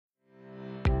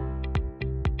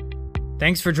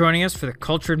Thanks for joining us for the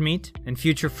Cultured Meat and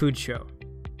Future Food Show.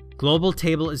 Global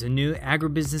Table is a new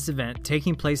agribusiness event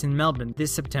taking place in Melbourne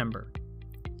this September.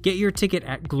 Get your ticket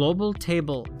at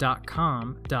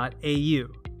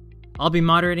globaltable.com.au. I'll be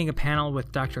moderating a panel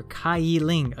with Dr. Kai-Yi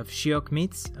Ling of Shiok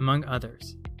Meats, among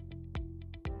others.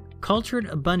 Cultured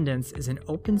Abundance is an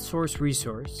open source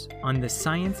resource on the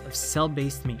science of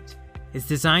cell-based meat. It's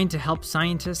designed to help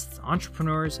scientists,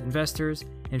 entrepreneurs, investors,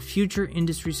 and future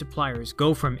industry suppliers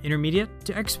go from intermediate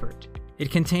to expert.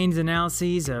 It contains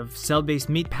analyses of cell-based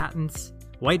meat patents,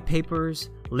 white papers,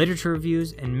 literature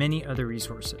reviews, and many other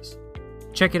resources.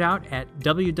 Check it out at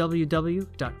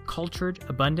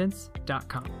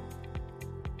www.culturedabundance.com.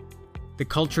 The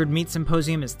Cultured Meat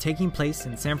Symposium is taking place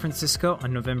in San Francisco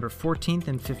on November 14th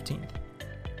and 15th.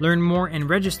 Learn more and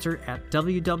register at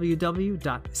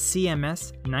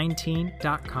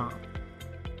www.cms19.com.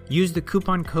 Use the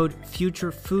coupon code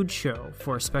FUTUREFOODSHOW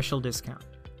for a special discount.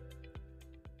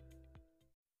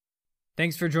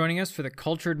 Thanks for joining us for the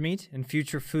Cultured Meat and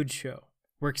Future Food Show.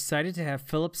 We're excited to have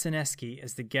Philip Seneski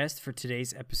as the guest for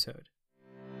today's episode.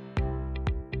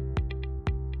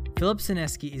 Philip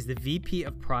Seneski is the VP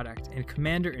of Product and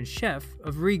Commander-in-Chef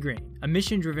of Regrain, a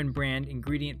mission-driven brand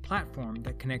ingredient platform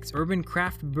that connects urban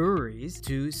craft breweries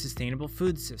to sustainable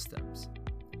food systems.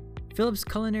 Philip's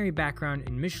culinary background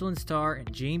in Michelin Star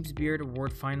and James Beard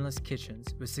Award finalist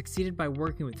kitchens was succeeded by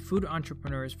working with food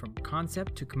entrepreneurs from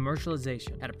concept to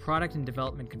commercialization at a product and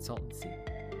development consultancy.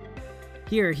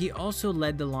 Here, he also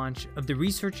led the launch of the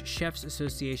Research Chefs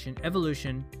Association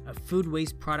Evolution of Food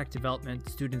Waste Product Development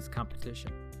Students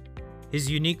Competition. His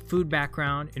unique food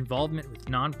background, involvement with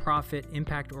nonprofit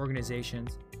impact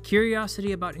organizations,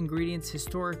 curiosity about ingredients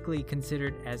historically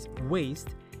considered as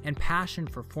waste, and passion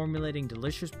for formulating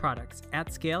delicious products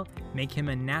at scale make him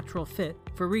a natural fit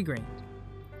for Regrain.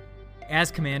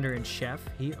 As Commander-in-Chef,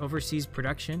 he oversees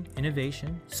production,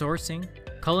 innovation, sourcing,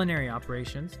 culinary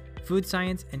operations, food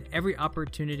science, and every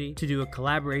opportunity to do a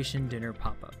collaboration dinner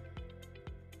pop-up.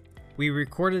 We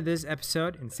recorded this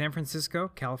episode in San Francisco,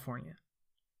 California.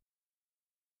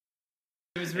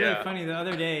 It was really funny. The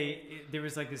other day, there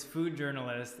was like this food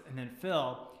journalist and then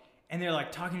Phil, and they're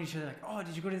like talking to each other like, oh,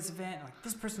 did you go to this event? And like,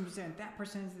 this person was there and that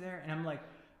person is there. And I'm like,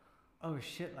 oh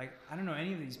shit, like, I don't know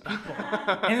any of these people.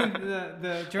 And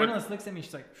the journalist looks at me,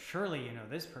 she's like, surely you know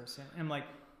this person. And I'm like,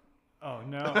 oh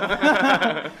no.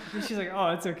 And she's like, oh,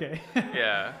 it's okay.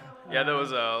 Yeah, there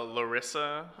was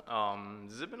Larissa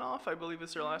Zibanoff, I believe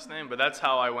is her last name. But that's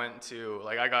how I went to,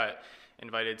 like, I got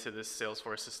invited to this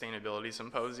Salesforce Sustainability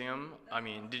Symposium. I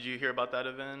mean, did you hear about that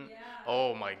event? Yeah.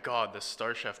 Oh my God, the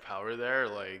Star Chef power there.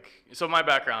 Like, so my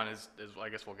background is I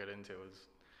guess we'll get into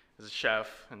is a chef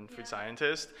and food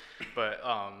scientist. But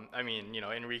I mean, you know,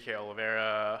 Enrique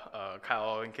Oliveira,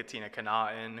 Kyle and Katina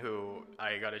Kanaten, who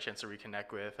I got a chance to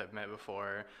reconnect with, I've met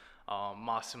before.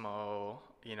 Massimo,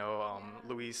 you know,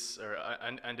 Luis or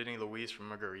Anthony Luis from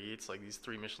Marguerite's, like these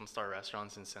 3 Michelin star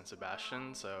restaurants in San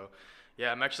Sebastian. So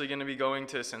yeah, I'm actually going to be going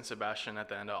to San Sebastian at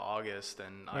the end of August,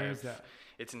 and Where is that?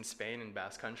 It's in Spain, in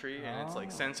Basque Country, and it's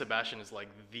like San Sebastian is like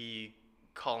the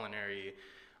culinary,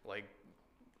 like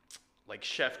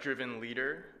chef-driven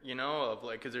leader, you know, of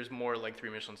like, because there's more like 3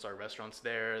 Michelin star restaurants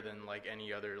there than like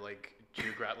any other like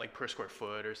like per square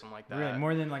foot or something like that. Really?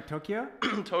 More than like Tokyo?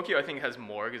 Tokyo, I think, has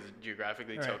more because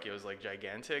geographically Right. Tokyo is like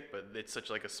gigantic, but it's such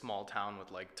like a small town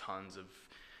with like tons of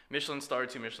Michelin star,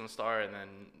 2 Michelin star, and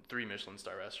then 3 Michelin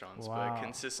star restaurants. Wow. But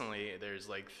consistently, there's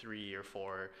like 3 or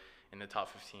 4 in the top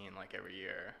 15 like every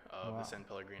year of the San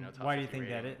Pellegrino top 50 Why do you think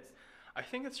rating. that is? I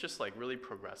think it's just like really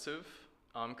progressive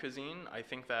cuisine. I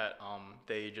think that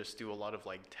they just do a lot of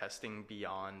like testing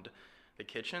beyond the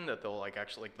kitchen, that they'll like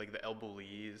actually like the El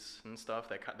Bullis and stuff.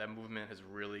 That movement has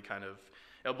really kind of,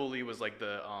 El Bulli was like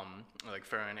the like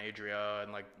Ferran Adria,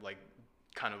 and like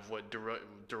kind of what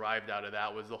derived out of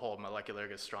that was the whole molecular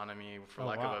gastronomy, for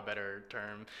lack of a better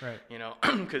term, right. you know,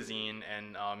 cuisine,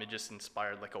 and it just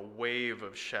inspired like a wave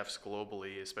of chefs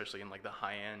globally, especially in like the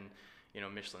high-end, you know,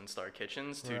 Michelin star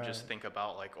kitchens, to just think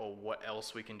about like, oh, what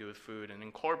else we can do with food and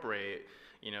incorporate,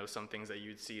 you know, some things that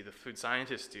you'd see the food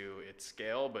scientists do at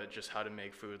scale, but just how to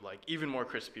make food like even more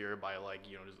crispier by like,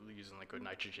 you know, using liquid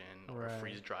nitrogen or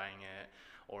freeze drying it,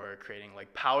 or creating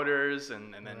like powders,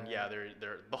 and then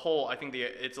they're the whole, I think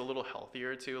it's a little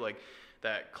healthier too, like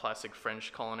that classic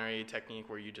French culinary technique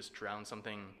where you just drown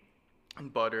something in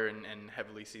butter and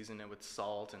heavily season it with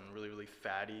salt and really, really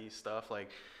fatty stuff. Like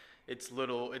it's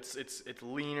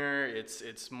leaner,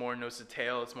 it's more nose to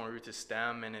tail, it's more root to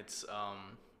stem, and it's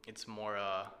more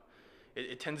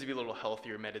it tends to be a little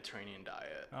healthier Mediterranean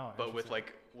diet, Oh, but with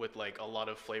interesting. like a lot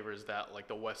of flavors that like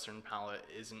the Western palate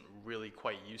isn't really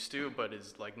quite used to, but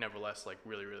is like nevertheless like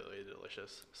really really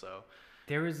delicious. So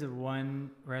There was the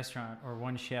one restaurant or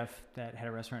one chef that had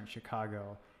a restaurant in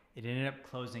Chicago. It ended up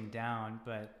closing down,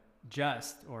 but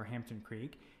or Hampton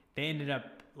Creek, they ended up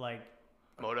like,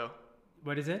 Moto,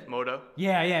 what is it? Moto,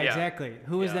 Yeah, Yeah. exactly.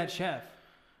 Who was Yeah. that chef?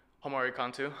 Homari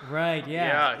Kantu. Right,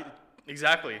 yeah. Yeah,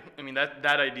 exactly. I mean that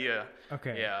idea.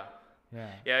 Okay. Yeah.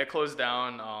 Yeah. Yeah, it closed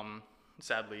down.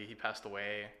 Sadly, he passed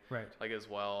away, Right. like as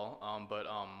well. But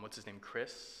what's his name?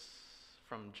 Chris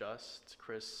from Just.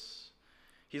 Chris.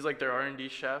 He's like their R&D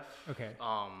chef. Okay.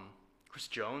 Chris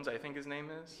Jones, I think his name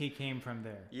is. He came from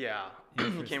there. Yeah, he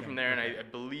came Interesting. from there, and Okay. I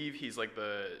believe he's like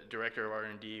the director of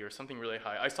R&D or something really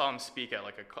high. I saw him speak at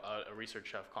like a research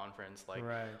chef conference like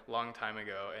Right. a long time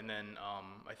ago, and then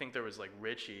I think there was like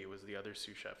Richie was the other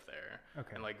sous chef there,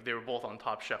 Okay. and like they were both on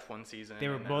Top Chef one season. They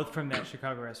were and both from that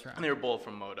Chicago restaurant. and they were both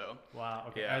from Moto. Wow.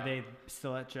 Okay. Yeah. Are they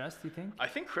still at Just, do you think? I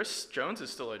think Chris Jones is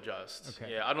still at Just.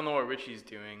 Okay. Yeah, I don't know what Richie's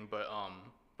doing, but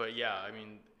yeah, I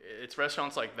mean, it's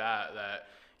restaurants like that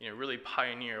really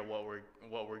pioneer what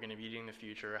we're going to be eating in the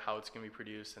future, how it's going to be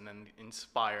produced, and then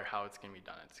inspire how it's going to be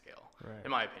done at scale. Right.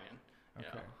 In my opinion. You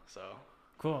Okay. know, so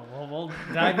Cool. Well, we'll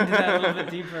dive into that a little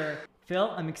bit deeper. Phil,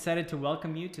 I'm excited to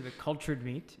welcome you to the Cultured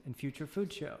Meat and Future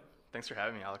Food Show. thanks for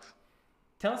having me, Alex.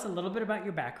 Tell us a little bit about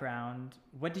your background.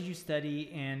 What did you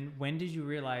study, and when did you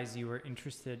realize you were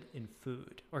interested in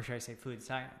food, or should I say food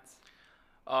science?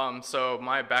 So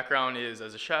my background is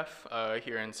as a chef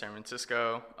here in San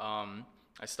Francisco.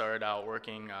 I started out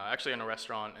working actually in a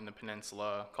restaurant in the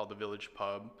peninsula called the Village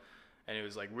Pub, and it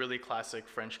was like really classic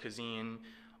French cuisine,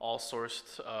 all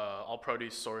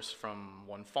produce sourced from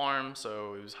one farm,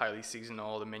 so it was highly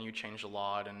seasonal. The menu changed a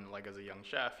lot, and like as a young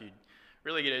chef, you'd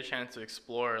really get a chance to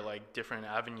explore like different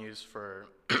avenues for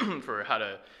for how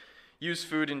to use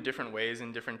food in different ways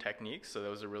and different techniques. So that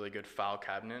was a really good file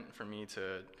cabinet for me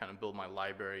to kind of build my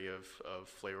library of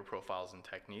flavor profiles and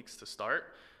techniques to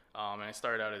start. And I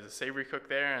started out as a savory cook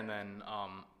there, and then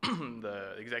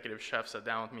the executive chef sat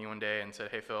down with me one day and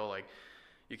said, "Hey Phil, like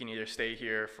you can either stay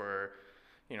here for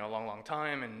a long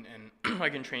time, and I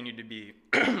can train you to be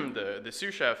the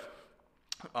sous chef,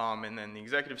 and then the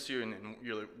executive sous, and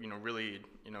you're really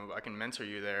I can mentor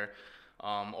you there."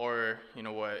 Or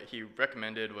what he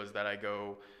recommended was that I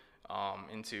go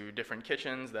into different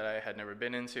kitchens that I had never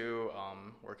been into,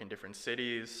 work in different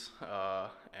cities,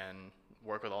 and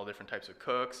work with all different types of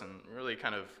cooks, and really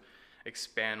kind of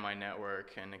expand my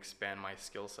network and expand my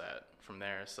skill set from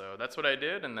there. So that's what I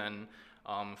did, and then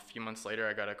a few months later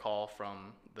I got a call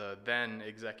from the then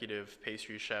executive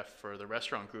pastry chef for the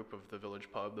restaurant group of the Village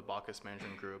Pub, the Bacchus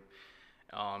Management Group.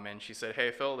 And she said,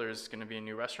 "Hey Phil, there's going to be a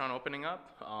new restaurant opening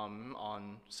up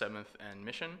on 7th and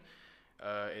Mission.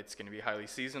 It's going to be highly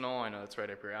seasonal. I know that's right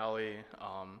up your alley.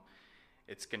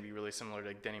 It's going to be really similar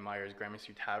to Denny Meyer's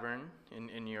Gramercy Tavern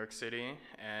in New York City,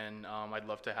 and I'd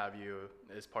love to have you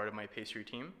as part of my pastry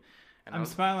team." And I'm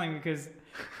smiling because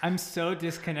I'm so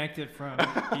disconnected from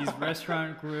these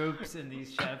restaurant groups and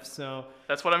these chefs. So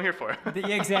that's what I'm here for. yeah,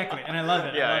 exactly, and I love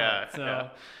it. I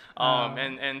love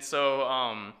it.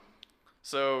 So,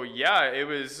 So yeah, it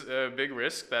was a big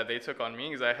risk that they took on me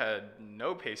because I had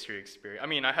no pastry experience. I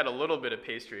mean, I had a little bit of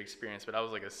pastry experience, but I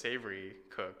was like a savory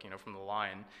cook, from the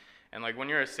line. And like when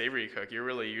you're a savory cook, you're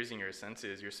really using your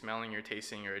senses. You're smelling, you're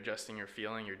tasting, you're adjusting, you're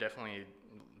feeling. You're definitely,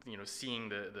 seeing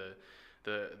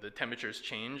the temperatures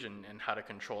change and how to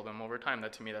control them over time.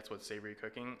 That to me, that's what savory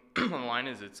cooking on the line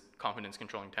is. It's confidence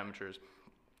controlling temperatures.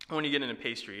 When you get into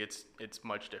pastry, it's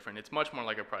much different. It's much more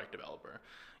like a product developer.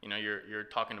 You're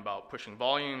talking about pushing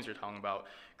volumes. You're talking about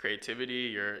creativity.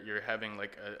 You're having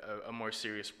like a more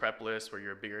serious prep list where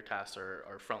your bigger tasks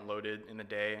are front loaded in the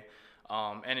day,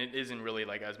 and it isn't really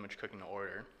like as much cooking to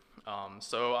order.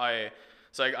 So I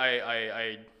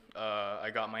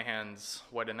got my hands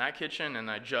wet in that kitchen, and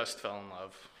I just fell in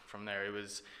love from there. It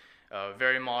was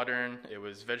very modern. It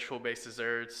was vegetable-based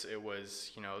desserts. It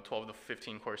was 12 to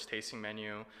 15 course tasting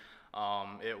menu.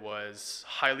 It was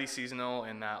highly seasonal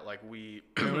in that like we.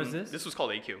 Where was this? This was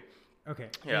called AQ. Okay.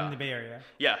 Yeah. In the Bay Area.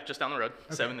 Yeah, just down the road,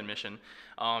 Okay. 7th and Mission.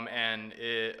 And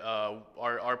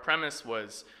our premise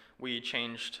was we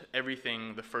changed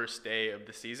everything the first day of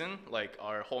the season, like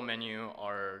our whole menu,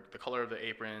 the color of the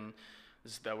apron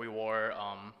that we wore,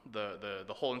 the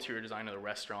whole interior design of the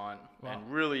restaurant, Wow.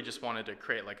 and really just wanted to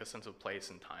create like a sense of place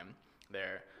and time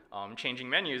there. Changing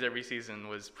menus every season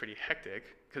was pretty hectic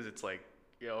because it's like,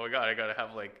 oh God, I gotta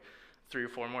have like 3 or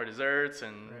 4 more desserts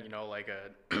and Right. like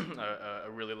a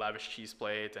really lavish cheese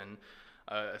plate and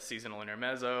a seasonal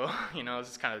intermezzo. It's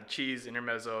this kind of cheese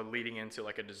intermezzo leading into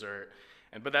like a dessert.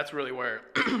 But that's really where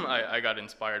I got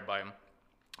inspired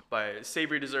by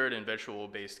savory dessert and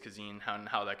vegetable-based cuisine,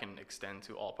 how that can extend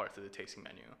to all parts of the tasting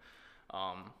menu.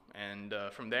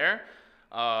 From there,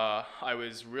 I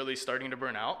was really starting to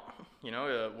burn out.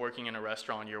 Working in a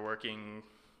restaurant, you're working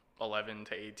 11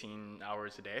 to 18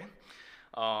 hours a day.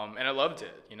 And I loved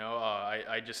it.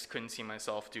 I just couldn't see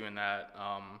myself doing that,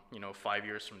 5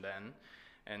 years from then.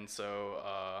 And so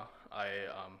I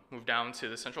moved down to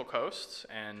the Central Coast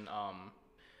and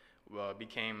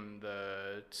became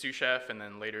the sous chef, and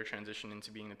then later transitioned into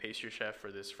being the pastry chef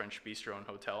for this French bistro and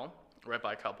hotel right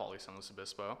by Cal Poly San Luis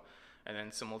Obispo. And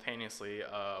then simultaneously,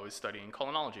 I was studying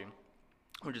culinology,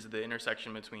 which is the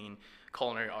intersection between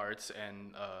culinary arts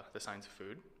and the science of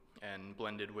food, and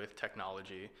blended with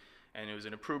technology. And it was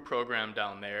an approved program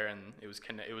down there, and it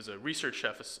was a Research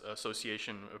Chef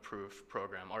Association approved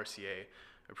program, RCA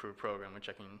approved program, which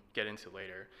I can get into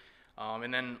later.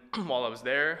 And then while I was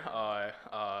there,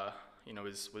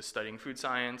 was studying food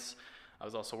science. I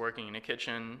was also working in a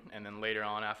kitchen, and then later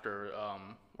on, after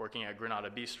working at Granada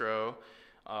Bistro,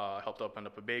 helped open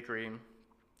up a bakery.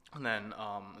 And then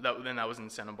that was in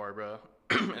Santa Barbara.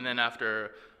 And then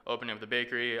after opening up the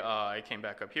bakery, I came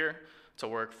back up here to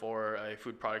work for a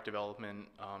food product development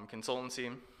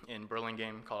consultancy in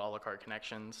Burlingame called A La Carte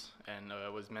Connections, and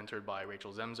was mentored by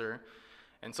Rachel Zemser.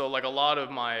 And so like a lot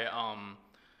of my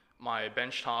my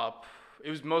benchtop,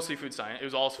 it was mostly food science. It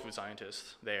was all food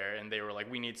scientists there, and they were like,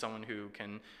 we need someone who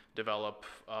can develop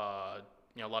a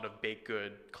lot of baked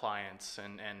good clients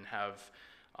and have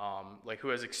who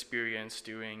has experience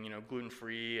doing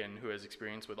gluten-free, and who has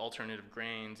experience with alternative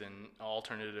grains and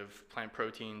alternative plant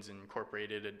proteins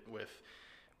incorporated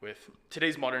with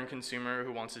today's modern consumer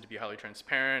who wants it to be highly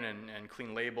transparent and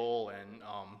clean label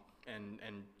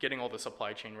and getting all the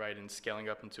supply chain right and scaling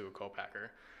up into a co-packer.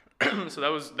 So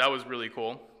that was really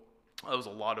cool. That was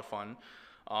a lot of fun.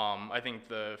 I think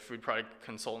the food product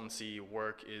consultancy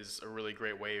work is a really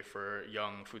great way for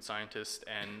young food scientists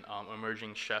and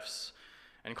emerging chefs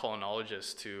and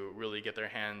culinologists to really get their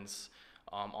hands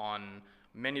on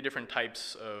many different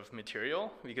types of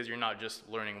material, because you're not just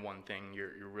learning one thing,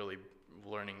 you're really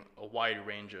learning a wide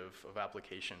range of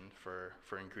application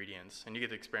for ingredients, and you get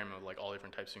to experiment with like all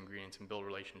different types of ingredients and build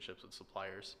relationships with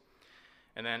suppliers.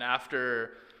 And then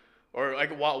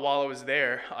while I was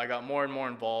there, I got more and more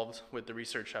involved with the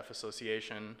Research Chef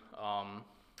Association,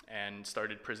 and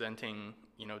started presenting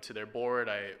to their board.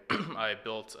 I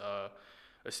built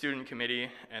a student committee,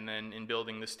 and then in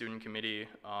building the student committee,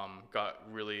 got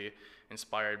really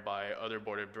inspired by other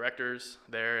board of directors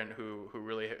there, and who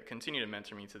really continue to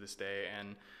mentor me to this day.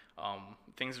 And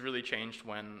things really changed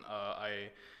when I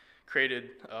created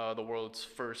the world's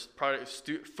first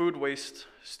food waste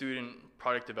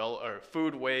product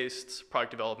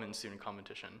development student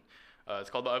competition.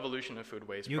 It's called the Evolution of Food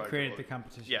Waste. You created the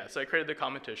competition. Yeah, so I created the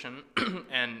competition,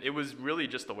 and it was really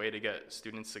just a way to get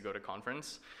students to go to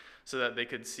conference, so that they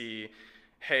could see,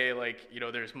 hey,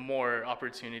 there's more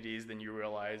opportunities than you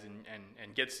realize,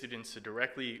 and get students to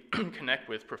directly connect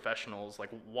with professionals, like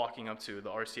walking up to the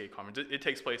RCA conference. It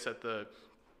takes place at the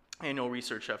annual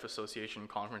Research Chef Association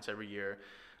conference every year,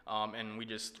 and we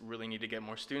just really need to get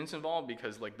more students involved,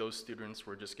 because those students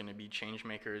were just going to be change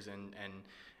makers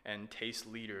and taste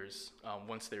leaders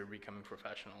once they were becoming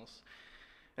professionals.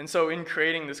 And so in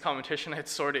creating this competition, I had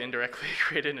sort of indirectly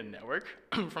created a network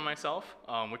for myself,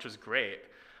 which was great.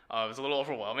 It was a little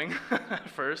overwhelming at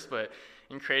first, but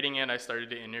in creating it, I started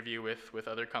to interview with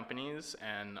other companies,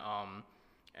 and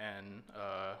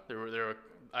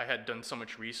I had done so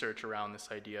much research around this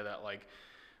idea that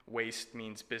waste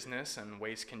means business and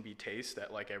waste can be taste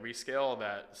at every scale,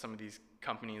 that some of these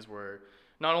companies were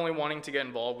not only wanting to get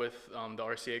involved with the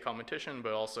RCA competition,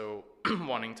 but also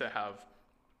wanting to have,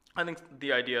 I think,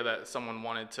 the idea that someone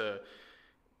wanted to,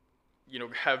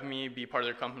 have me be part of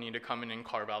their company to come in and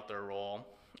carve out their role,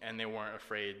 and they weren't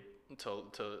afraid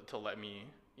to let me,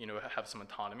 have some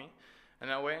autonomy in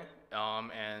that way.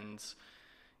 And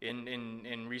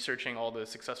in researching all the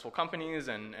successful companies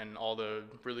and all the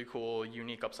really cool,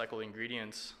 unique upcycled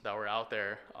ingredients that were out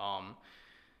there,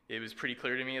 it was pretty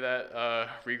clear to me that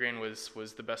Regrain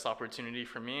was the best opportunity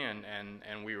for me,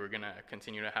 and we were gonna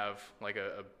continue to have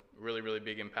a really, really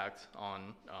big impact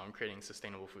on creating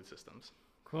sustainable food systems.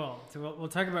 Cool. So we'll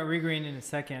talk about Regrain in a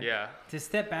second. Yeah. To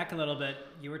step back a little bit,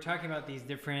 you were talking about these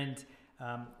different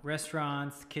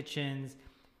restaurants, kitchens.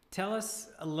 Tell us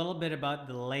a little bit about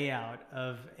the layout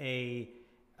of a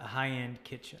high-end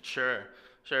kitchen. Sure.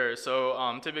 Sure.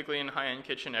 So typically in high-end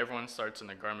kitchen, everyone starts in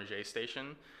the garde manger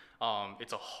station.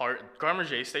 It's a hard garde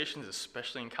manger stations,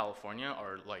 especially in California,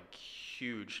 are like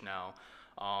huge now,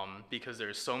 because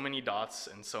there's so many dots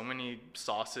and so many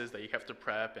sauces that you have to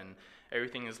prep, and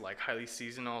everything is like highly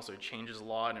seasonal, so it changes a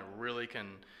lot, and it really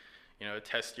can,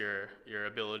 test your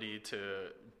ability to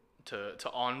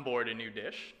onboard a new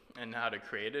dish and how to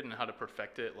create it and how to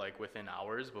perfect it like within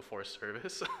hours before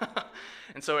service.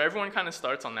 And so everyone kind of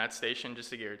starts on that station just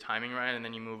to get your timing right, and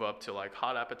then you move up to like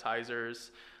hot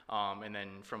appetizers, and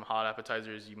then from hot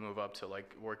appetizers you move up to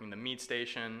like working the meat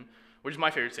station, which is my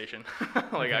favorite station.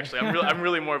 Like okay. Actually, I'm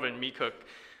really more of a meat cook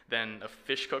than a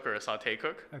fish cook or a saute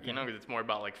cook. Okay. Because it's more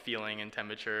about like feeling and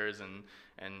temperatures and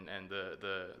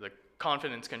the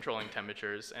confidence controlling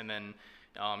temperatures, and then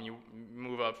you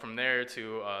move up from there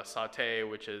to saute,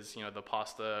 which is the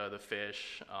pasta, the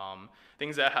fish,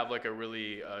 things that have like a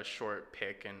really short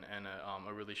pick and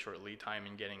a really short lead time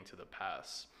in getting to the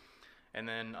pass. And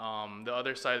then the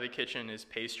other side of the kitchen is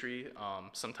pastry.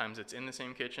 Sometimes it's in the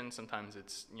same kitchen, sometimes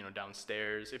it's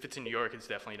downstairs. If it's in New York, it's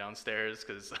definitely downstairs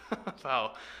because of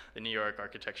how the New York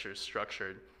architecture is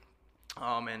structured.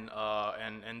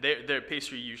 And their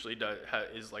pastry usually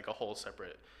is like a whole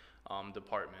separate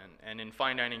department. And in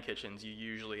fine dining kitchens, you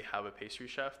usually have a pastry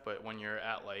chef, but when you're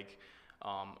at like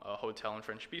a hotel and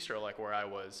French bistro, like where I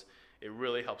was, it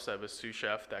really helps to have a sous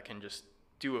chef that can just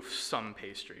do some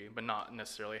pastry, but not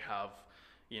necessarily have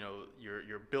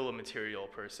your bill of material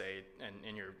per se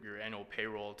and your annual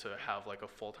payroll to have like a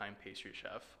full-time pastry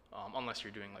chef, unless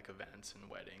you're doing like events and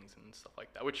weddings and stuff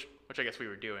like that, which I guess we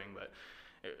were doing, but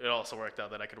it also worked out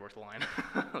that I could work the line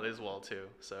as well too.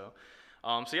 So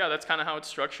yeah, that's kind of how it's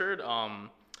structured.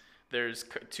 There's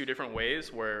two different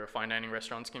ways where fine dining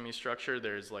restaurants can be structured.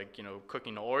 There's like,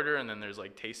 cooking to order, and then there's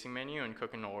like tasting menu, and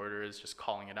cooking to order is just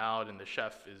calling it out, and the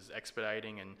chef is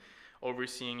expediting and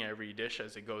overseeing every dish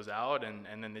as it goes out. And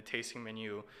then the tasting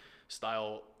menu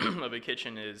style of a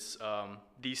kitchen is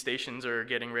these stations are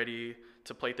getting ready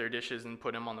to plate their dishes and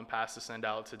put them on the pass to send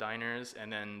out to diners,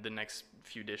 and then the next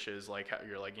few dishes, like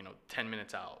you're like 10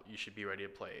 minutes out, you should be ready to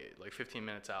plate. Like 15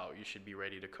 minutes out, you should be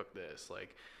ready to cook this.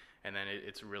 Like, and then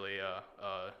it's really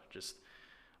just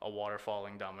a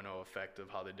waterfalling domino effect of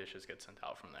how the dishes get sent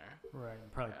out from there. Right,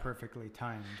 probably perfectly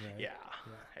timed, right? Yeah.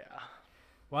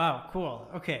 Wow, cool.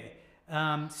 Okay,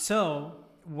 so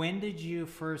when did you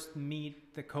first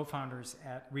meet the co-founders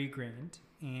at Regrained,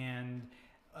 and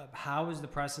how was the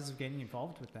process of getting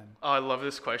involved with them? Oh, I love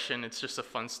this question. It's just a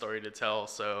fun story to tell.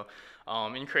 So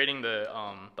in creating the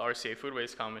RCA Food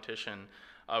Waste competition,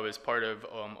 I was part of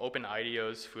Open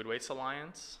IDEO's Food Waste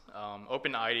Alliance.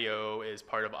 Open IDEO is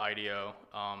part of IDEO,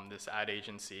 this ad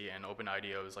agency, and Open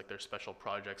IDEO is like their special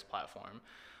projects platform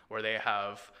where they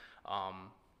have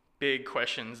big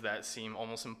questions that seem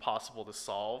almost impossible to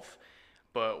solve,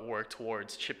 but work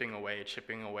towards chipping away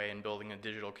and building a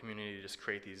digital community to just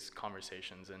create these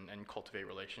conversations and cultivate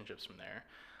relationships from there.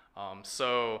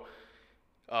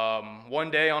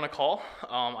 One day on a call,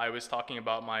 I was talking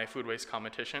about my food waste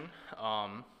competition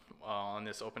on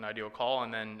this Open IDEO call,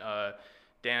 and then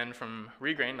Dan from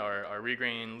Regrained, our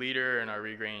Regrained leader and our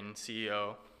Regrained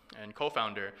CEO and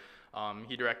co-founder,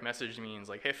 he direct messaged me and was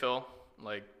like, "Hey Phil,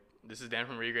 like this is Dan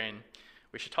from Regrained,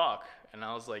 we should talk." And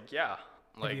I was like, "Yeah."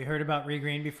 Like, have you heard about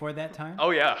Regrained before that time?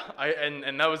 Oh yeah,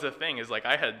 and that was the thing, is like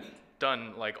I had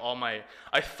done like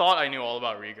I thought I knew all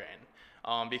about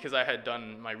Regrained, because I had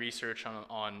done my research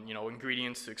on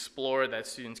ingredients to explore that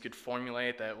students could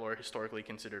formulate that were historically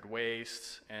considered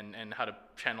waste, and how to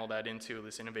channel that into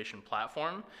this innovation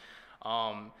platform.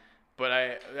 But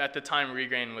at the time,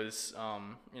 Regrained was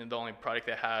the only product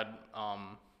they had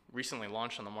recently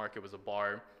launched on the market was a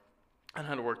bar. And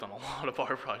I had worked on a lot of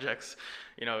bar projects,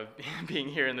 being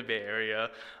here in the Bay Area,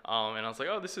 and I was like,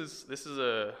 oh, this is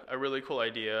a really cool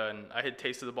idea. And I had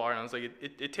tasted the bar, and I was like,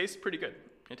 it tastes pretty good.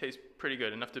 It tastes pretty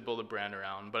good, enough to build a brand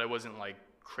around, but I wasn't like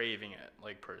craving it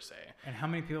like per se. And how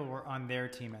many people were on their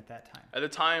team at that time? At the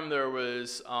time, there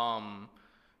was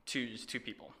two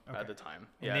people at the time.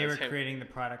 And they were creating the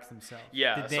products themselves.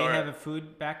 Yeah. Did they have a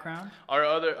food background? Our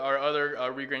other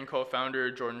Regrained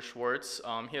co-founder, Jordan Schwartz,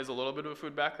 he has a little bit of a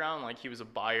food background. Like he was a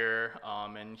buyer,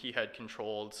 and he had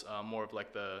controlled more of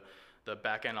like the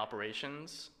back end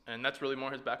operations, and that's really more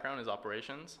his background is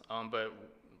operations. But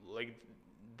like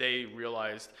they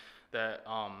realized that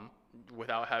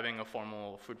without having a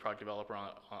formal food product developer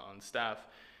on staff,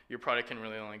 your product can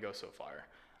really only go so far.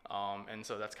 And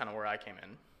so that's kind of where I came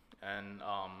in. And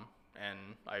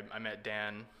I met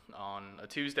Dan on a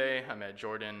Tuesday. I met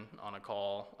Jordan on a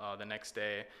call the next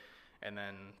day, and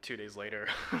then 2 days later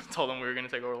told them we were going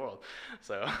to take over the world.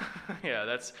 So yeah,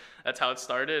 that's how it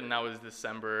started, and that was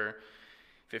December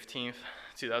 15th,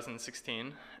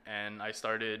 2016, and I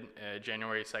started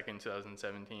January 2nd,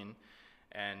 2017,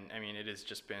 and I mean, it has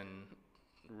just been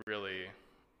really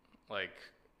like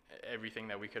everything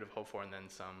that we could have hoped for and then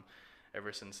some.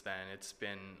 Ever since then, it's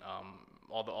been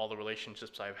all the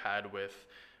relationships I've had with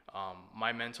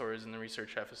my mentors in the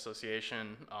Research Chef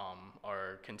Association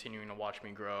are continuing to watch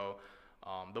me grow.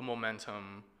 The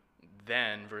momentum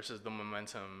then versus the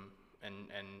momentum,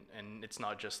 and it's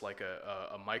not just like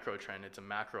a micro trend, it's a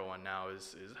macro one now,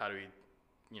 is how do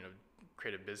we,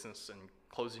 create a business and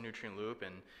close the nutrient loop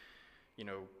and,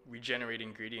 regenerate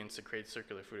ingredients to create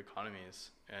circular food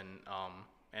economies.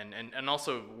 And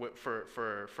also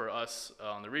for us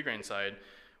on the Regrain side,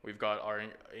 we've got our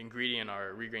ingredient,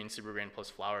 our Regrain Super Grain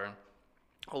Plus flour,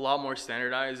 a lot more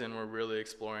standardized, and we're really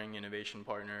exploring innovation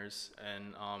partners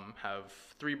and have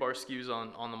 3 bar SKUs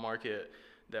on the market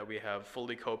that we have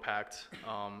fully co-packed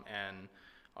and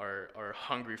are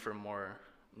hungry for more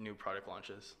new product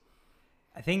launches.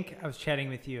 I think I was chatting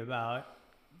with you about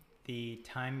the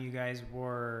time you guys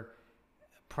were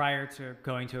prior to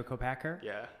going to a co-packer.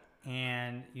 Yeah.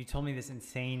 And you told me this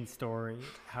insane story,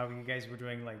 how you guys were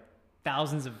doing like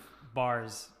thousands of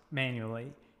bars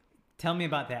manually. Tell me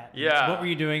about that. Yeah. What were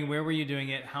you doing? Where were you doing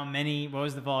it? How many? What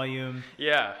was the volume?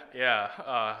 Yeah.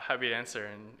 Happy to answer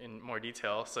in more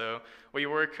detail. So we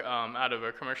work out of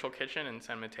a commercial kitchen in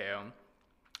San Mateo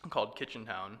called Kitchen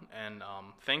Town, and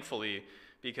thankfully,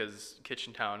 because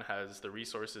Kitchen Town has the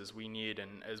resources we need,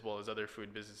 and as well as other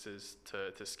food businesses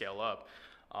to scale up,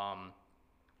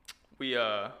 we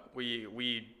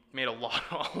made a lot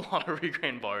of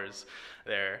Regrain bars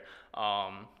there.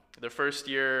 The first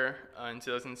year in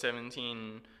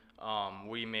 2017,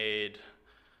 we made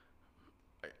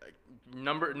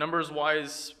numbers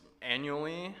wise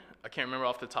annually, I can't remember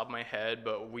off the top of my head,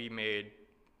 but we made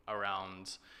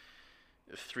around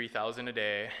 3,000 a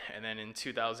day. And then in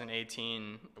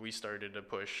 2018, we started to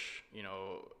push,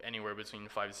 anywhere between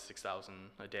 5,000 to 6,000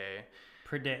 a day.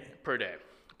 Per day? Per day.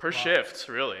 Per shift,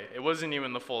 really. It wasn't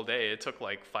even the full day. It took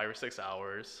like 5 or 6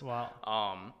 hours. Wow.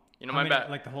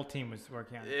 Like the whole team was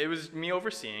working on it? It was me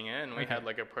overseeing it, and we had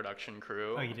like a production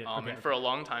crew. Oh, you did? And for a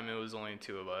long time, it was only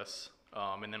 2 of us.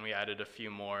 And then we added a few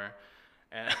more,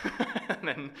 and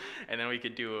then we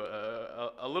could do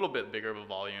a little bit bigger of a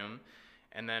volume.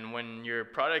 And then when your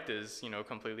product is,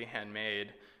 completely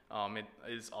handmade, it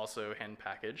is also hand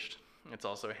packaged. It's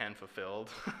also hand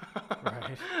fulfilled.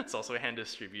 Right. It's also hand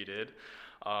distributed.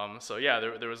 So yeah,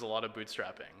 there was a lot of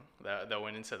bootstrapping that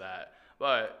went into that.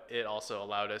 But it also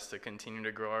allowed us to continue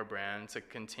to grow our brand, to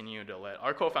continue to let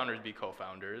our co-founders be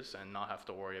co-founders and not have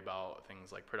to worry about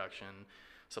things like production,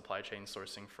 supply chain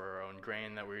sourcing for our own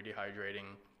grain that we were dehydrating,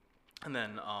 and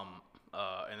then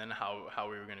how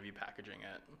we were going to be packaging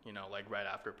it, like right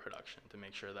after production, to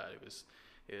make sure that it was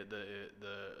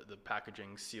the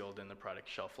packaging sealed in the product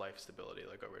shelf life stability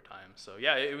like over time. So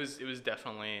yeah, it was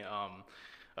definitely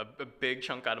a big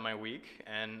chunk out of my week,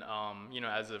 and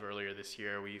as of earlier this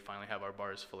year, we finally have our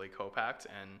bars fully co-packed,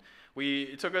 and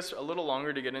it took us a little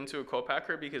longer to get into a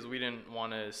co-packer because we didn't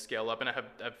want to scale up, and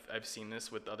I've seen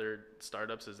this with other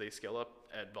startups as they scale up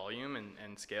at volume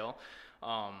and scale.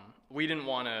 We didn't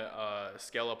want to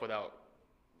scale up without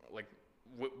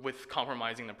with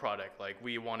compromising the product. Like,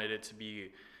 we wanted it to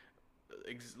be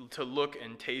to look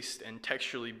and taste and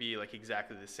texturally be like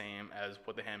exactly the same as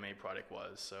what the handmade product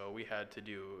was. So we had to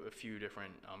do a few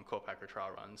different co-packer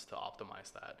trial runs to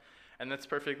optimize that, and that's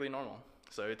perfectly normal.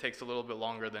 So it takes a little bit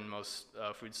longer than most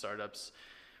food startups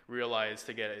realize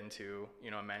to get into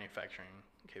a manufacturing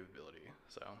capability.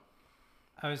 So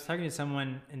I was talking to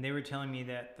someone, and they were telling me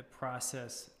that the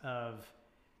process of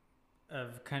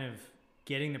kind of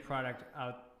getting the product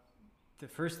out the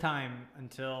first time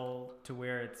until to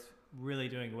where it's really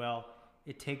doing well,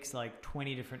 it takes like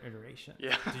 20 different iterations.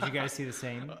 Yeah. Did you guys see the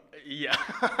same? Yeah.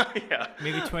 Yeah.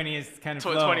 Maybe 20 is kind of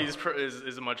 20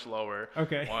 is much lower.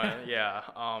 Okay. Yeah.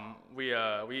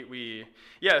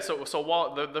 So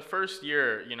while the first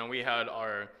year, we had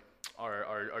our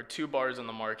 2 bars on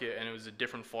the market, and it was a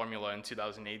different formula in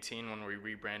 2018 when we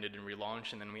rebranded and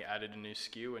relaunched, and then we added a new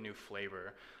SKU, a new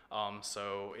flavor.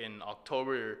 So in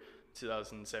October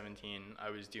 2017, I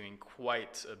was doing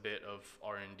quite a bit of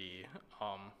R&D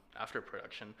after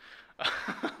production,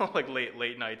 like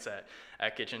late nights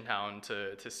at Kitchen Town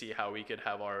to see how we could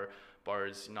have our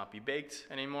bars not be baked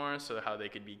anymore, so how they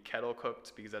could be kettle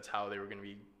cooked, because that's how they were going to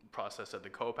be processed at the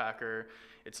co-packer.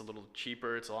 It's a little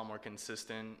cheaper. It's a lot more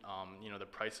consistent. The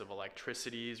price of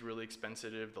electricity is really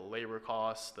expensive. The labor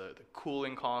costs, the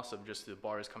cooling costs of just the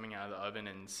bars coming out of the oven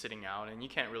and sitting out, and you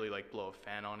can't really blow a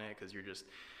fan on it because you're just,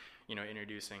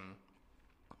 introducing,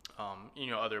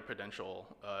 other potential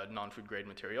non-food grade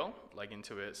material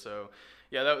into it. So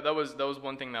yeah, that was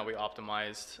one thing that we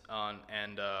optimized on,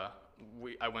 and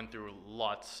I went through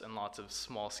lots and lots of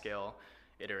small scale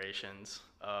iterations,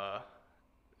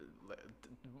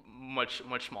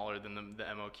 much smaller than the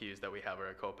MOQs that we have at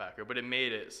our co-packer, but it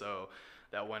made it so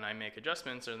that when I make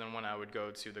adjustments, or then when I would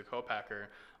go to the co-packer,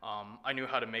 I knew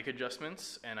how to make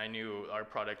adjustments, and I knew our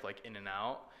product in and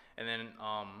out. And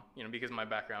then, because my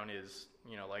background is,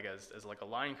 as a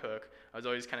line cook, I was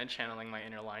always kind of channeling my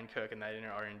inner line cook and that inner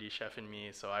R&D chef in me.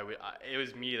 So it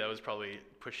was me that was probably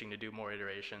pushing to do more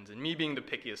iterations, and me being the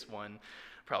pickiest one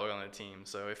probably on the team.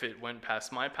 So if it went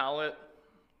past my palate,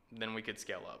 then we could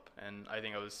scale up. And I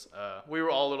think we were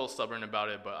all a little stubborn about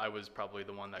it, but I was probably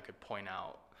the one that could point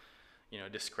out,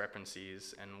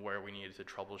 discrepancies and where we needed to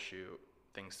troubleshoot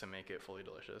things to make it fully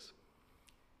delicious.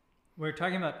 We're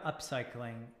talking about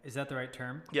upcycling. Is that the right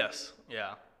term? Yes.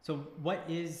 Yeah. So what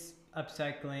is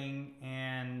upcycling,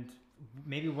 and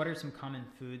maybe what are some common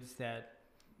foods that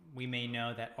we may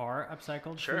know that are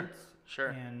upcycled foods? Sure.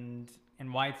 And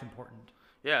why it's important?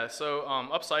 Yeah. So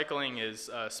upcycling is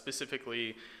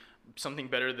specifically something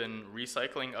better than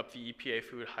recycling up the EPA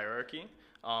food hierarchy.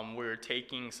 We're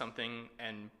taking something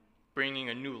and bringing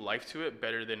a new life to it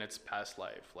better than its past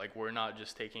life. We're not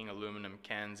just taking aluminum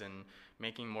cans and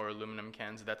making more aluminum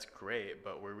cans. That's great,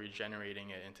 but we're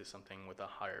regenerating it into something with a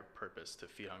higher purpose to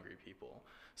feed hungry people.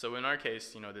 So in our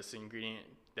case, this ingredient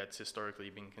that's historically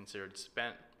been considered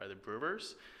spent by the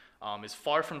brewers is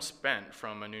far from spent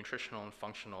from a nutritional and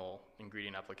functional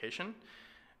ingredient application.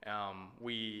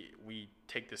 We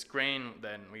take this grain,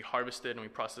 then we harvest it and we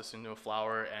process it into a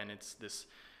flour, and it's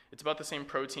about the same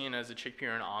protein as a chickpea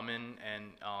or an almond,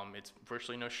 and it's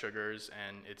virtually no sugars,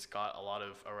 and it's got a lot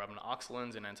of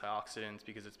arabinoxylins and antioxidants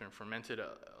because it's been fermented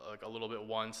a little bit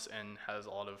once and has a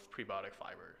lot of prebiotic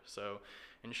fiber. So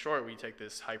in short, we take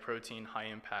this high protein, high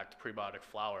impact prebiotic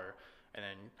flour and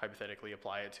then hypothetically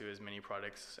apply it to as many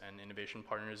products and innovation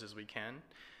partners as we can.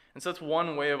 And so that's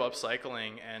one way of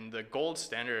upcycling, and the gold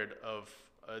standard of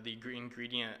the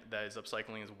ingredient that is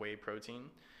upcycling is whey protein,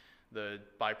 the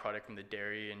byproduct from the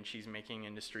dairy and cheese making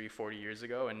industry 40 years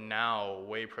ago. And now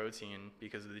whey protein,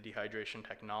 because of the dehydration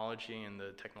technology and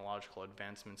the technological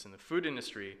advancements in the food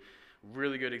industry,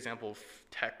 really good example of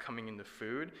tech coming into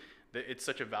food. It's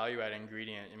such a value-add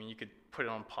ingredient. I mean, you could put it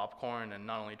on popcorn and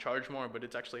not only charge more, but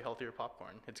it's actually healthier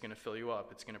popcorn. It's going to fill you up.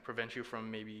 It's going to prevent you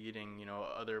from maybe eating,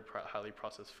 other highly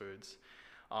processed foods.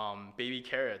 Baby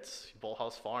carrots,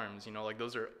 Bolthouse Farms,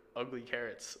 those are ugly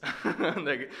carrots.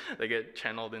 they get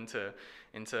channeled into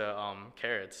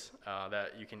carrots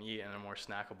that you can eat and are more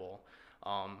snackable.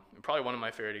 Probably one of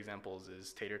my favorite examples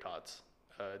is tater tots.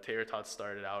 Tater tots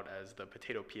started out as the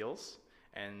potato peels,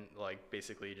 and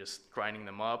basically just grinding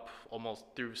them up almost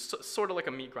through sort of like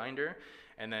a meat grinder,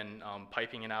 and then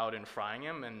piping it out and frying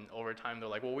them. And over time, they're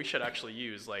like, well, we should actually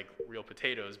use real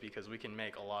potatoes because we can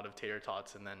make a lot of tater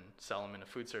tots and then sell them in a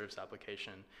food service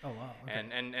application. Oh wow! Okay.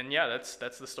 And yeah,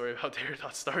 that's the story of how tater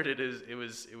tots started. It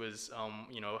was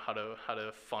how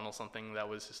to funnel something that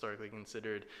was historically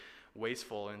considered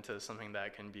wasteful into something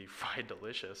that can be fried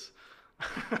delicious.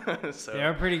 So they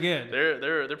are pretty good.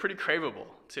 They're pretty craveable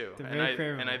too. They're very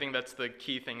craveable. And I think that's the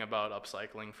key thing about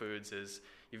upcycling foods is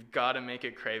you've got to make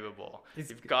it craveable.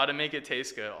 You've got to make it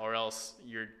taste good, or else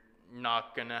you're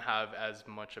not gonna have as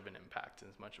much of an impact,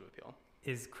 as much of appeal.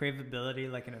 Is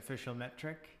craveability an official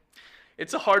metric?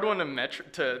 It's a hard one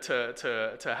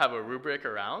to have a rubric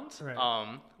around.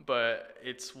 Right. But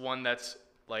it's one that's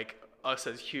us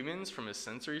as humans from a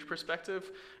sensory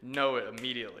perspective know it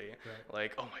immediately.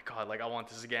 Right. Oh my God, I want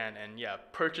this again. And yeah,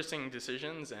 purchasing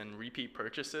decisions and repeat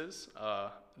purchases,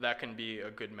 that can be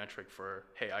a good metric for,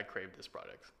 hey, I crave this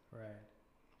product. Right.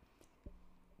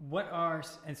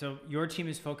 And so your team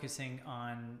is focusing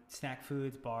on snack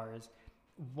foods, bars.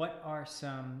 What are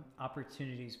some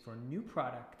opportunities for new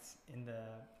products in the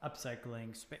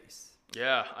upcycling space?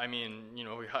 Yeah, I mean,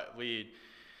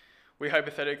 we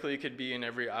hypothetically could be in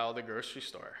every aisle of the grocery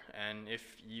store, and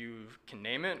if you can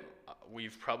name it,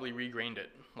 we've probably regrained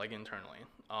it internally.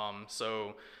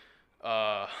 So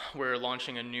we're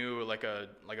launching a new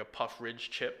a puff ridge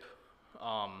chip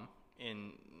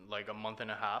in a month and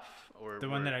a half. The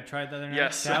one that I tried the other night?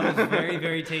 Yes. That was very,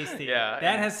 very tasty. Yeah.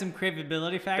 That has some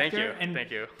craveability factor. Thank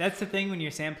you. That's the thing when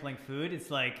you're sampling food. It's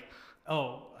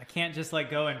Oh, I can't just like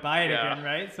go and buy it Yeah. again,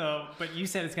 right? So, but you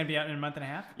said it's going to be out in a month and a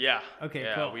half? Yeah. Okay,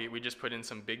 yeah, cool. We just put in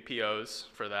some big POs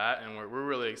for that, and we're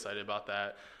really excited about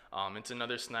that. It's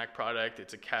another snack product.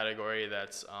 It's a category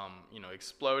that's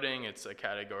exploding. It's a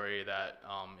category that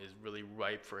is really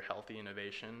ripe for healthy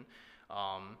innovation.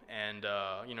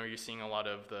 You're seeing a lot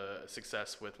of the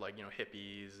success with like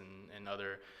hippies and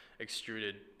other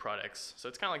extruded products. So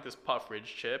it's kind of like this puff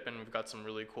ridge chip, and we've got some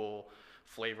really cool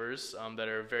flavors that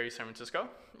are very San Francisco.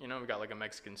 We've got like a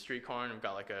Mexican street corn. We've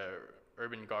got like a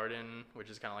urban garden, which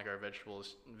is kind of like our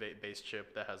vegetables based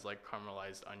chip that has like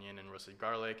caramelized onion and roasted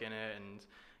garlic in it, and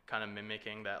kind of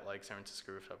mimicking that like San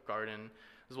Francisco rooftop garden,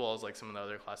 as well as like some of the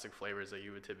other classic flavors that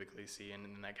you would typically see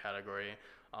in that category.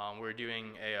 We're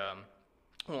doing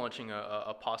launching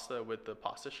a pasta with the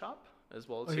Pasta Shop as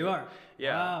well. Oh, you are?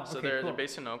 Yeah. Wow. So Okay, they're cool.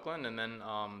 based in Oakland, and then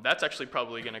that's actually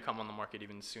probably going to come on the market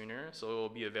even sooner. So it will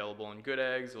be available in Good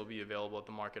Eggs. It will be available at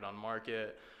the Market on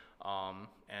Market. I'm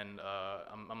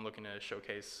looking to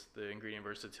showcase the ingredient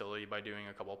versatility by doing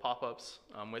a couple of pop-ups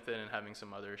with it, and having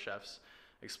some other chefs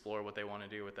explore what they want to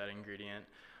do with that ingredient.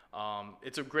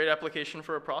 It's a great application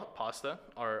for a pasta,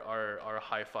 our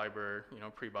high fiber,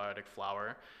 prebiotic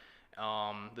flour.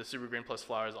 The Super Green Plus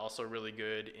flour is also really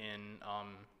good in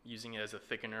using it as a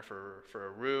thickener for a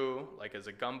roux, like as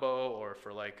a gumbo, or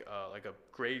for like a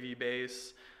gravy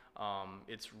base.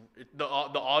 The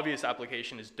obvious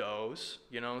application is doughs,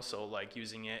 so like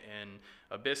using it in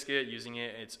a biscuit,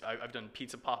 I've done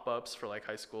pizza pop-ups for like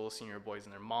high school senior boys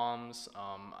and their moms.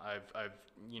 I've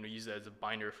used it as a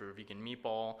binder for vegan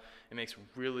meatball. It makes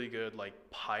really good like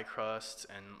pie crusts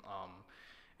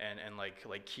and like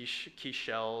quiche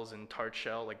shells and tart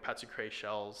shell, like pâte sucrée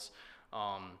shells.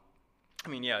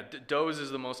 Doughs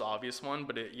is the most obvious one,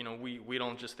 but we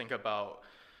don't just think about,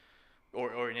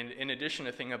 or in addition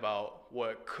to think about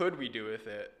what could we do with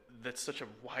it. That's such a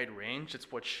wide range.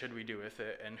 It's what should we do with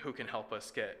it, and who can help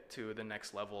us get to the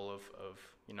next level of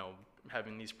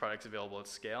having these products available at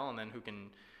scale, and then who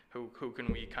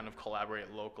can we kind of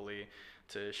collaborate locally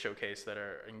to showcase that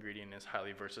our ingredient is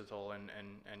highly versatile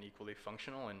and equally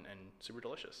functional and super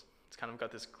delicious. It's kind of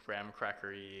got this graham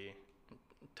crackery,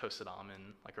 toasted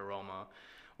almond like aroma,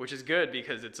 which is good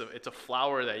because it's a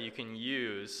flour that you can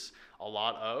use a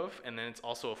lot of, and then it's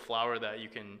also a flour that you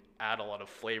can add a lot of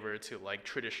flavor to like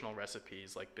traditional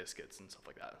recipes like biscuits and stuff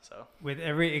like that. So With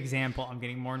every example, I'm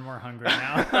getting more and more hungry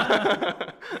now.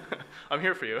 I'm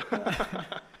here for you.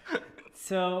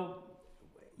 So,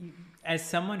 as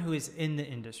someone who is in the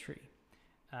industry,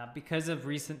 because of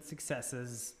recent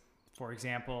successes, for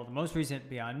example, the most recent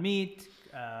Beyond Meat,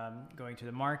 going to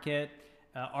the market,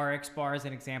 RX Bar is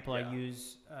an example I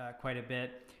use quite a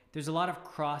bit. There's a lot of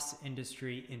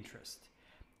cross-industry interest.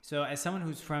 So as someone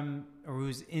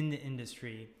who's in the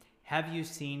industry, have you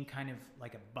seen kind of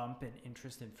like a bump in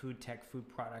interest in food tech, food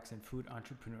products, and food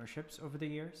entrepreneurships over the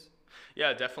years?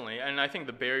 Yeah, definitely. And I think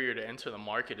the barrier to enter the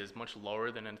market is much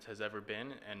lower than it has ever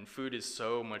been, and food is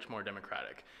so much more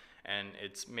democratic. And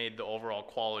it's made the overall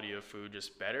quality of food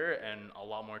just better and a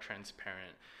lot more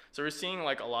transparent. So we're seeing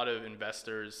like a lot of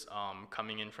investors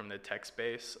coming in from the tech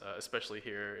space, especially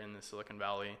here in the Silicon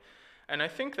Valley. And I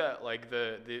think that like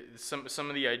some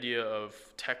of the idea of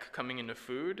tech coming into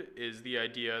food is the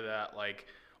idea that like,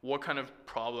 what kind of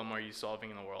problem are you solving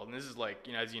in the world? And this is like,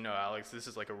 as you know, Alex, this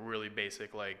is like a really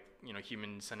basic like,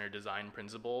 human-centered design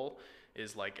principle,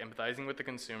 is like empathizing with the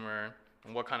consumer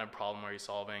and what kind of problem are you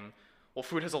solving? Well,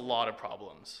 food has a lot of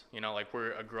problems. Like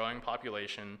we're a growing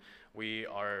population. We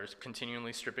are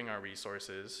continually stripping our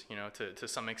resources. To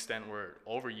some extent, we're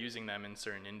overusing them in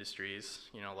certain industries.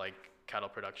 Like cattle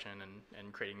production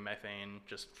and creating methane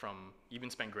just from even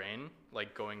spent grain,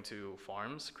 like going to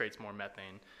farms creates more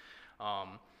methane.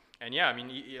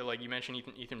 Like you mentioned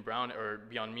Ethan Brown or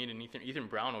Beyond Meat, and Ethan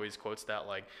Brown always quotes that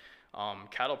like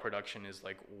cattle production is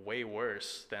like way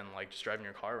worse than like just driving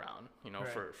your car around,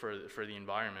 Right. for the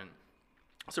environment.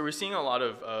 So we're seeing a lot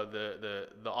of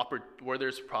where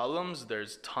there's problems,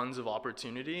 there's tons of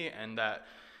opportunity, and that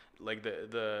like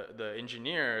the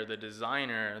engineer, the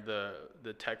designer,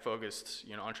 the tech focused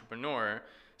entrepreneur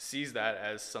sees that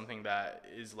as something that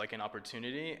is like an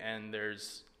opportunity, and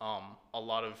there's a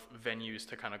lot of venues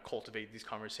to kind of cultivate these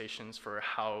conversations for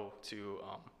how to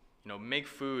make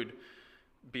food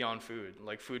beyond food,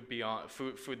 like food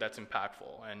that's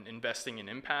impactful, and investing in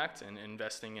impact and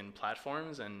investing in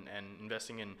platforms and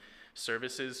investing in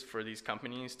services for these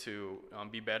companies to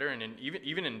be better, and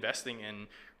even investing in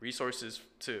resources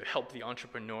to help the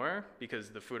entrepreneur, because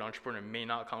the food entrepreneur may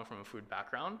not come from a food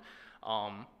background.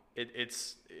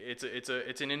 It's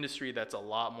an industry that's a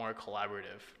lot more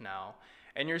collaborative now,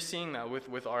 and you're seeing that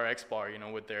with RX Bar,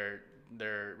 with their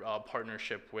their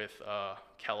partnership with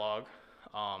Kellogg.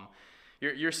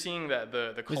 You're seeing that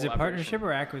the Was collaboration. it partnership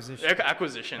or acquisition?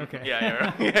 Acquisition. Okay.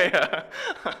 Yeah. Yeah.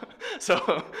 So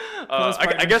Close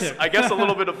I guess partnership. a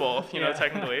little bit of both, you know, Yeah.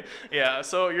 technically. Yeah.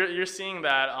 So you're seeing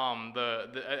that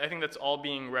I think that's all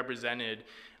being represented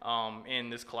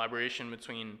in this collaboration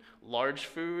between large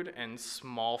food and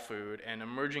small food, and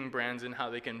emerging brands and how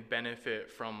they can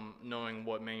benefit from knowing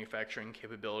what manufacturing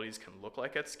capabilities can look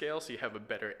like at scale. So you have a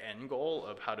better end goal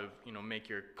of how to, you know, make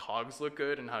your COGS look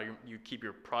good and how you keep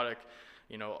your product,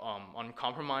 you know,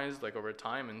 uncompromised like over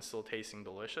time and still tasting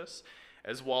delicious,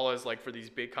 as well as like for these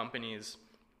big companies,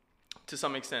 to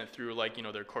some extent through like, you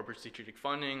know, their corporate strategic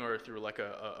funding or through like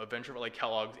a venture like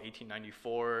Kellogg's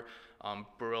 1894,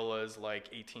 Barilla's like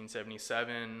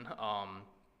 1877,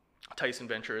 Tyson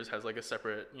Ventures has like a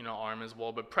separate, you know, arm as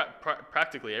well. But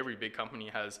practically every big company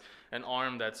has an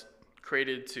arm that's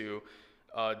created to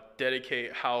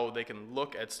dedicate how they can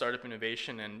look at startup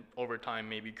innovation and over time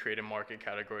maybe create a market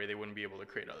category they wouldn't be able to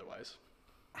create otherwise.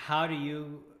 How do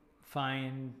you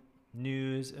find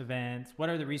news, events? What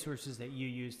are the resources that you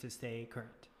use to stay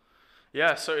current?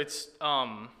 Yeah, so it's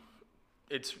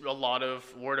a lot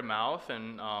of word of mouth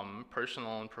and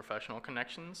personal and professional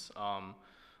connections.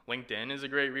 LinkedIn is a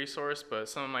great resource, but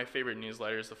some of my favorite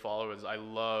newsletters to follow is I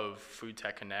love Food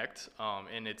Tech Connect,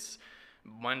 and it's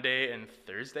Monday and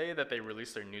Thursday that they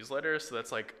release their newsletter, so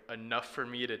that's like enough for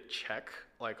me to check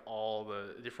like all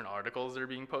the different articles that are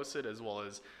being posted, as well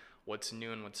as what's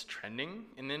new and what's trending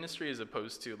in the industry, as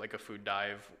opposed to like a Food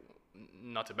Dive.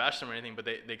 Not to bash them or anything, but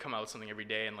they come out with something every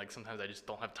day, and like sometimes I just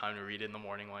don't have time to read it in the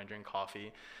morning while I drink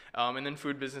coffee. And then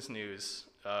Food Business News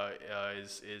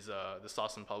is the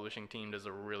Saucon Publishing team does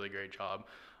a really great job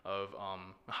of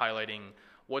highlighting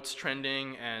what's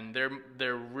trending, and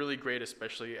they're really great,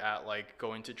 especially at like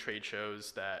going to trade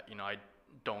shows that, you know, I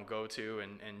don't go to,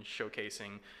 and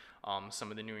showcasing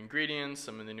some of the new ingredients,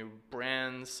 some of the new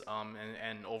brands,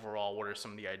 and overall what are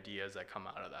some of the ideas that come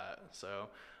out of that. So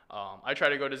I try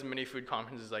to go to as many food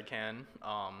conferences as I can.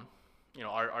 You know,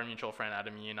 our mutual friend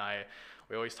Adam Yee and I,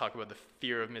 we always talk about the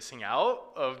fear of missing out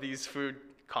of these food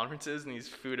conferences and these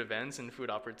food events and food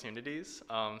opportunities.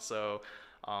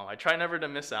 I try never to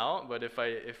miss out, but if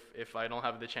I don't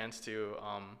have the chance to,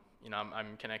 you know,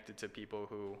 I'm connected to people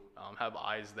who have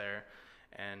eyes there,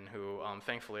 and who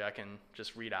thankfully I can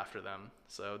just read after them.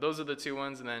 So those are the two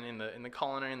ones. And then in the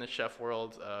culinary and the chef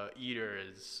world, Eater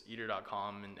is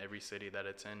eater.com in every city that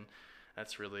it's in.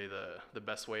 That's really the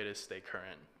best way to stay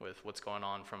current with what's going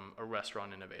on from a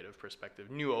restaurant innovative perspective,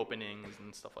 new openings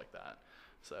and stuff like that.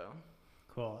 So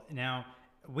Cool. Now,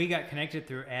 we got connected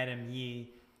through Adam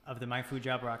Yee of the My Food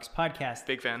Job Rocks podcast.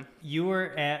 big fan. You were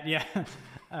at,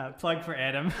 plug for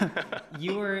Adam.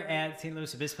 You were at St.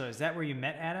 Luis Obispo. Is that where you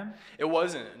met Adam? It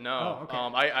wasn't, no. Oh, okay.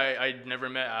 I never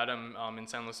met Adam in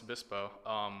San Luis Obispo.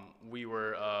 We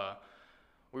were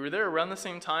there around the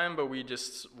same time, but we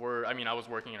just were, I mean, I was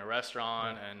working in a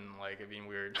restaurant, and like, I mean,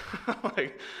 weird.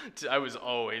 Like, I was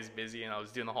always busy, and I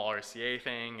was doing the whole RCA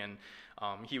thing, and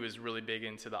he was really big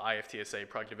into the IFTSA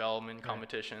product development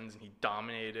competitions, and he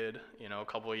dominated, you know, a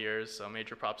couple of years. So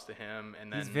major props to him.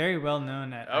 And then He's very well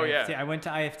known at Oh, IFT. yeah. I went to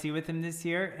IFT with him this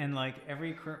year, and like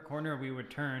every corner we would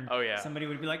turn, Oh, yeah. somebody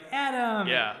would be like, Adam.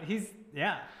 Yeah.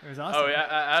 It was awesome. Oh yeah,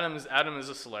 Adam is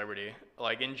a celebrity,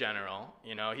 like in general.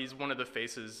 You know, he's one of the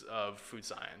faces of food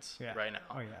science right now.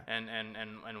 Oh, yeah.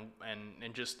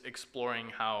 And just exploring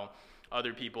how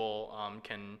other people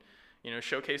can, you know,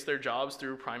 showcase their jobs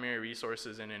through primary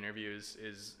resources and interviews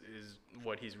is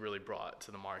what he's really brought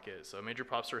to the market. So major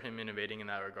props for him innovating in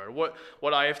that regard. What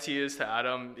IFT is to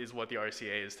Adam is what the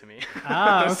RCA is to me.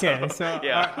 Okay. So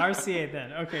yeah. RCA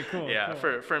then. Okay, cool. Yeah,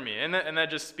 cool. for me, and that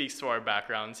just speaks to our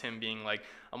backgrounds. Him being like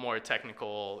a more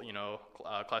technical, you know,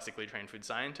 classically trained food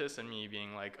scientist, and me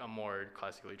being like a more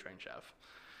classically trained chef.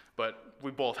 But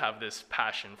we both have this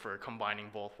passion for combining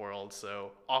both worlds.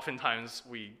 So oftentimes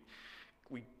we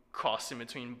cross in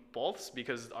between both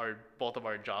because both of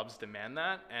our jobs demand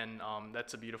that, and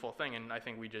that's a beautiful thing. And I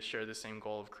think we just share the same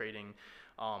goal of creating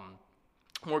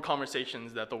more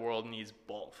conversations that the world needs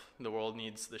both. The world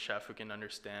needs the chef who can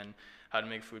understand how to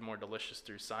make food more delicious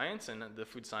through science, and the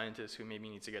food scientist who maybe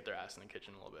needs to get their ass in the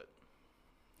kitchen a little bit.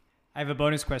 I have a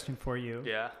bonus question for you.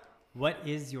 Yeah. What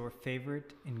is your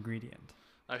favorite ingredient?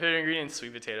 My favorite ingredient is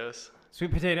sweet potatoes.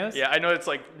 Sweet potatoes? Yeah, I know it's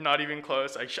like not even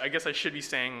close. I guess I should be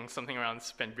saying something around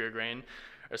spent beer grain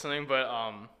or something,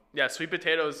 but yeah, sweet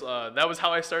potatoes. That was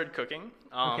how I started cooking.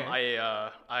 Okay.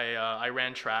 I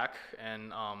ran track,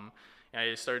 and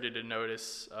I started to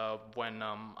notice when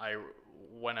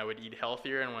I would eat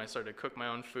healthier and when I started to cook my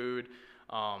own food,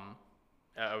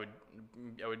 I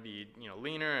would be,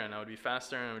 leaner, and I would be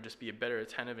faster, and I would just be a better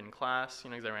attentive in class,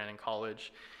 because I ran in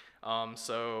college.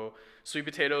 So sweet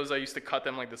potatoes, I used to cut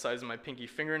them like the size of my pinky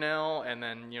fingernail, and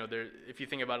then, if you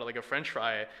think about it like a French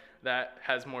fry, that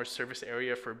has more surface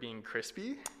area for being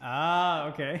crispy. Ah,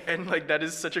 okay. And like that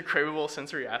is such a craveable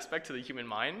sensory aspect to the human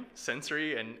mind,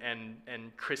 sensory and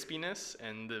crispiness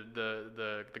and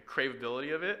the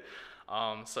craveability of it.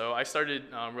 So I started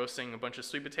roasting a bunch of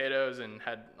sweet potatoes and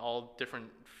had all different,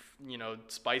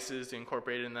 spices to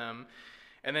incorporate in them.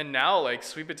 And then now, like,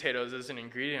 sweet potatoes as an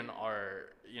ingredient are,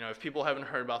 if people haven't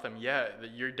heard about them yet,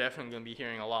 that you're definitely going to be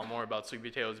hearing a lot more about sweet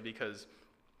potatoes, because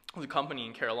the company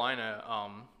in Carolina,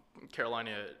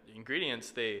 Carolina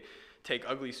Ingredients, they take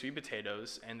ugly sweet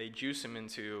potatoes and they juice them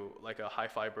into like a high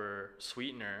fiber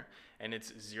sweetener, and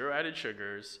it's 0 added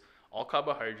sugars, all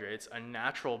carbohydrates, a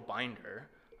natural binder.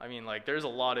 I mean, like, there's a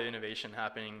lot of innovation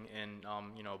happening in,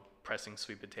 pressing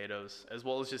sweet potatoes, as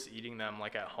well as just eating them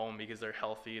like at home, because they're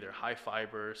healthy, they're high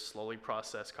fiber, slowly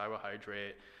processed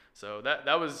carbohydrate. So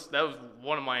that was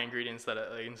one of my ingredients that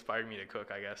inspired me to cook,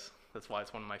 I guess. That's why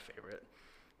it's one of my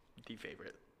the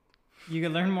favorite. You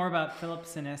can learn more about Philip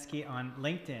Senesky on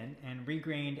LinkedIn and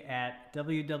Regrained at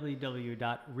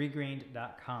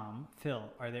www.regrained.com. Phil,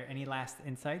 are there any last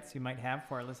insights you might have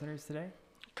for our listeners today?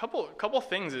 Couple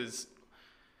things is,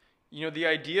 the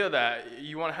idea that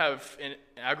you want to have an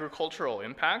agricultural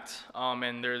impact,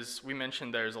 and we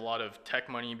mentioned there's a lot of tech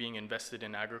money being invested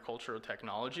in agricultural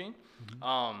technology.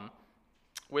 Mm-hmm.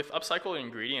 With upcycled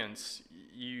ingredients,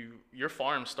 your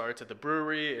farm starts at the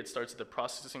brewery, it starts at the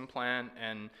processing plant,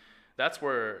 and that's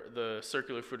where the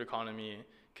circular food economy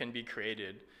can be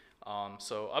created.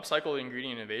 So upcycled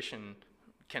ingredient innovation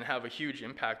can have a huge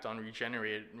impact on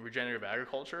regenerative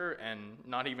agriculture, and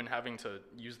not even having to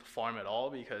use the farm at all,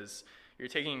 because you're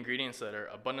taking ingredients that are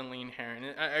abundantly inherent.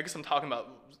 And I guess I'm talking about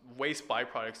waste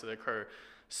byproducts that occur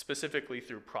specifically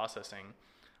through processing.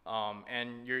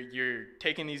 And you're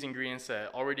taking these ingredients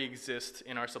that already exist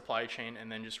in our supply chain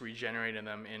and then just regenerating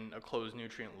them in a closed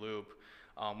nutrient loop,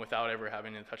 without ever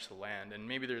having to touch the land. And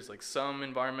maybe there's like some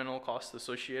environmental cost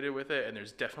associated with it, and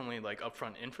there's definitely like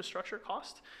upfront infrastructure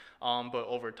cost. But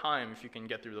over time, if you can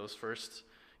get through those first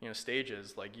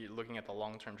stages, like you're looking at the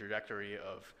long-term trajectory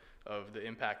of the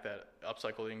impact that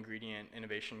upcycled ingredient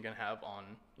innovation can have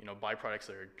on byproducts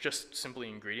that are just simply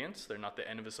ingredients. They're not the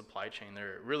end of a supply chain.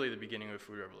 They're really the beginning of a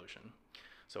food revolution.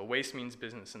 So waste means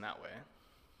business in that way.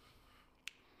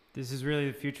 This is really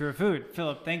the future of food.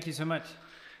 Philip, thank you so much.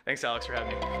 Thanks, Alex, for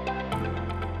having me.